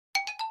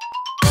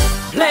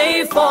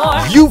Play for.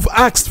 You've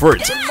asked for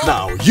it.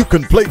 Now you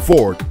can play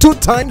for 2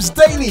 times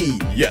daily.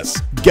 Yes,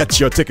 get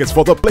your tickets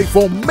for the Play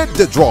for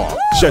Midday Draw,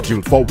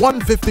 scheduled for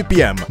 1:50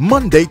 p.m.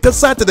 Monday to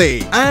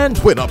Saturday, and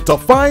win up to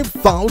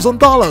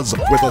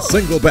 $5,000 with a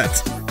single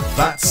bet.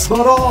 That's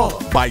not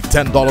all. Buy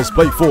 $10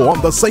 Play 4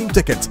 on the same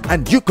ticket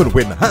and you could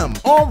win ham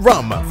or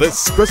rum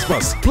this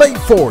Christmas. Play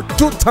 4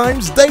 2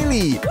 times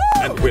daily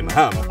and win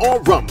ham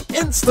or rum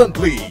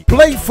instantly.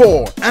 Play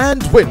 4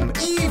 and win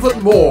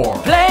even more.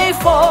 Play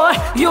for.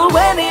 You'll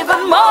win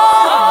even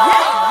more.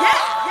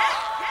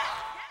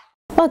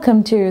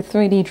 Welcome to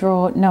 3D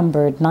draw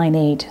numbered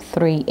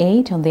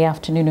 9838 on the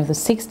afternoon of the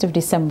 6th of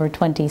December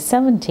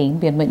 2017,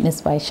 being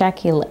witnessed by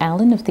Shaquille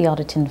Allen of the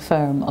auditing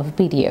firm of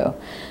BDO.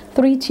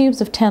 3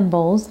 tubes of 10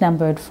 balls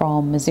numbered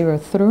from 0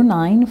 through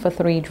 9 for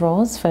 3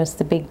 draws. First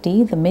the big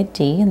D, the mid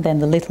D, and then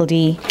the little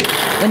d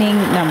winning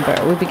number.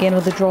 We begin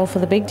with the draw for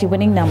the big D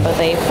winning number.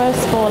 The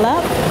first ball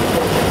up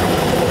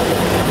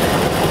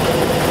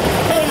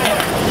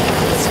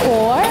is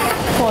 4,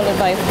 followed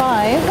by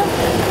 5,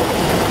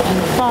 and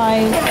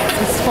 5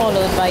 is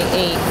followed by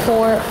 8.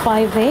 4,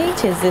 5,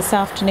 8 is this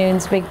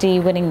afternoon's big D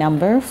winning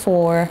number.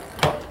 4,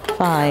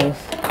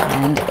 5,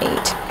 and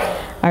 8.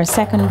 Our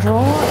second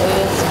draw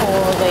is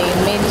for the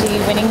mid-D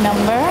winning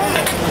number,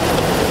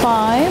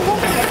 5,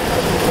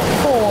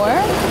 4,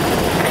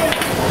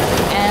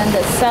 and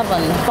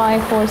 7.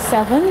 5, 4,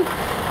 7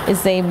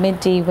 is the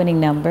mid-D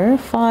winning number,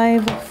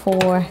 5,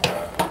 4,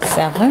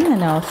 7.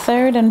 And our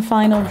third and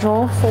final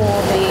draw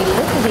for the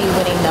little d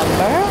winning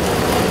number.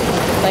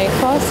 The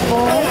first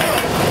ball,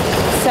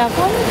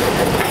 7,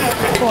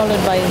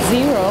 followed by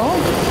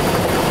 0.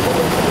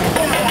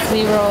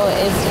 0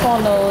 is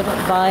followed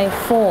by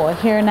 4.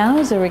 Here now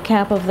is a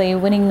recap of the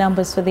winning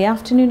numbers for the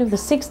afternoon of the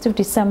 6th of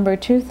December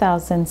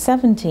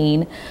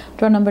 2017.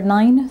 Draw number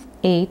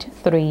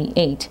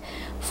 9838.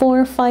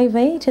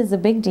 458 is the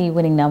big D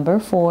winning number,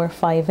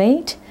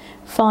 458.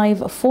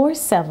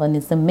 547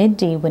 is the mid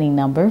D winning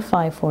number,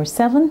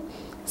 547.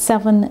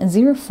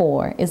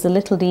 704 is the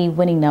little d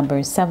winning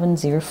number,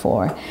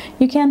 704.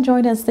 You can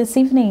join us this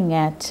evening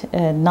at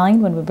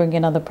 9 when we bring you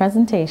another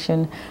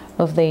presentation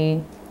of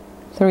the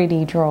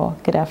 3D draw.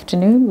 Good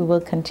afternoon. We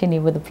will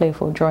continue with the Play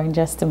for draw in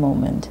just a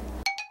moment.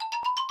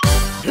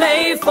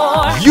 Play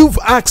for. You've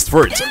asked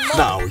for it.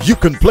 Now you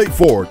can play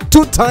for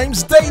 2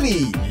 times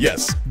daily.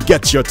 Yes,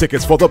 get your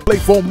tickets for the Play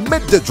for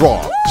Midday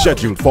Draw,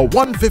 scheduled for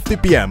 1:50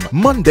 p.m.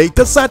 Monday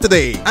to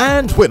Saturday,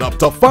 and win up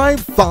to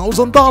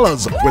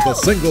 $5,000 with a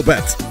single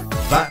bet.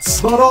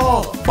 That's not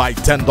all. Buy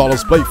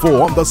 $10 Play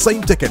 4 on the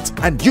same ticket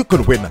and you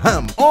could win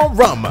ham or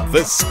rum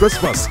this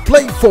Christmas.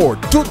 Play 4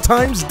 2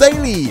 times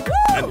daily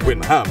and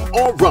win ham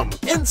or rum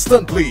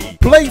instantly.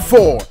 Play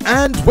 4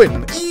 and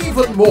win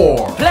even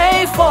more.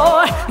 Play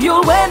for.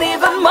 You'll win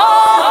even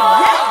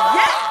more.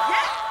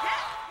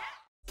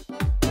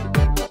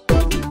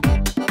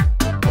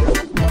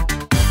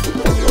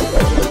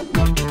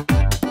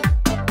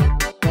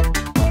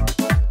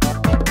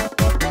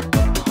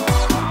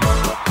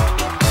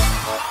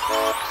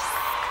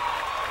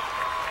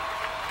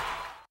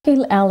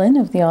 Shaquille Allen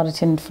of the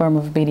auditing firm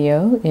of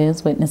BDO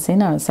is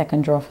witnessing our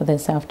second draw for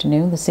this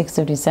afternoon, the 6th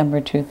of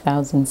December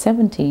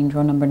 2017,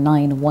 draw number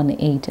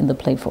 918 in the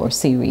Play 4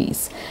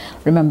 series.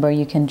 Remember,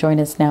 you can join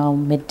us now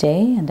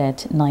midday and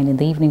at 9 in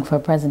the evening for a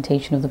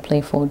presentation of the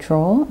Play 4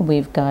 draw.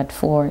 We've got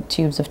 4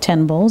 tubes of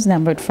 10 balls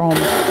numbered from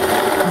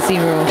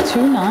 0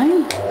 to 9.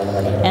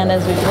 And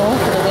as we draw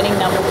for the winning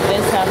number for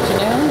this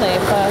afternoon, the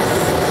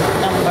first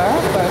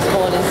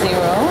ball is 0,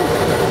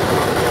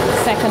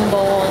 second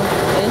ball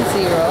is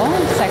 0,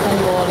 second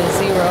ball is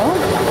 0,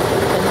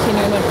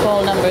 continuing with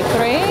ball number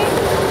 3,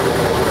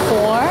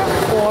 4,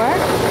 4,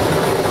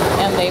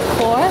 and the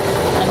fourth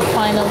and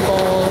final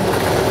ball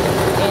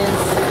is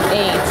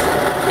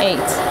 8,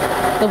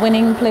 8. The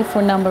winning Play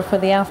for number for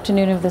the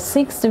afternoon of the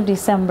 6th of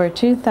December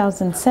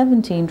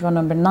 2017, draw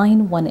number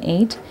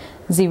 918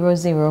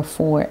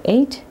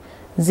 0048.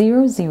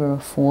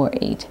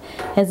 0048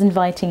 is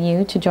inviting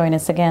you to join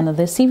us again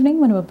this evening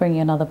when we'll bring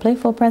you another Play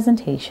 4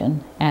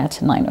 presentation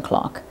at 9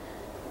 o'clock.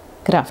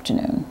 Good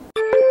afternoon.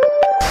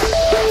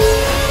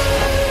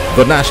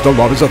 The National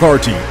Lotteries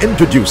Authority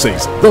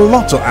introduces the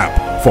Lotto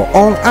app for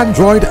all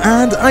Android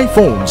and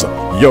iPhones.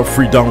 Your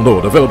free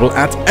download available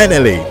at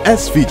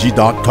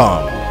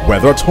NLA.svg.com.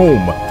 Whether at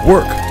home,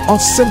 work, or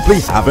simply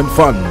having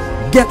fun,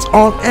 get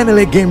all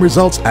NLA game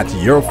results at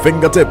your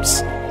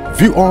fingertips.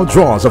 View all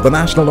draws of the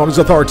National Lotteries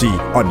Authority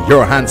on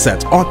your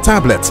handset or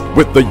tablet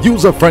with the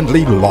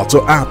user-friendly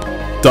Lotto app.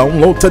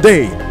 Download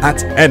today at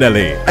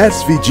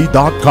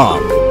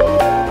NLA.svg.com.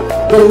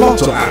 The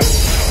Lotto app.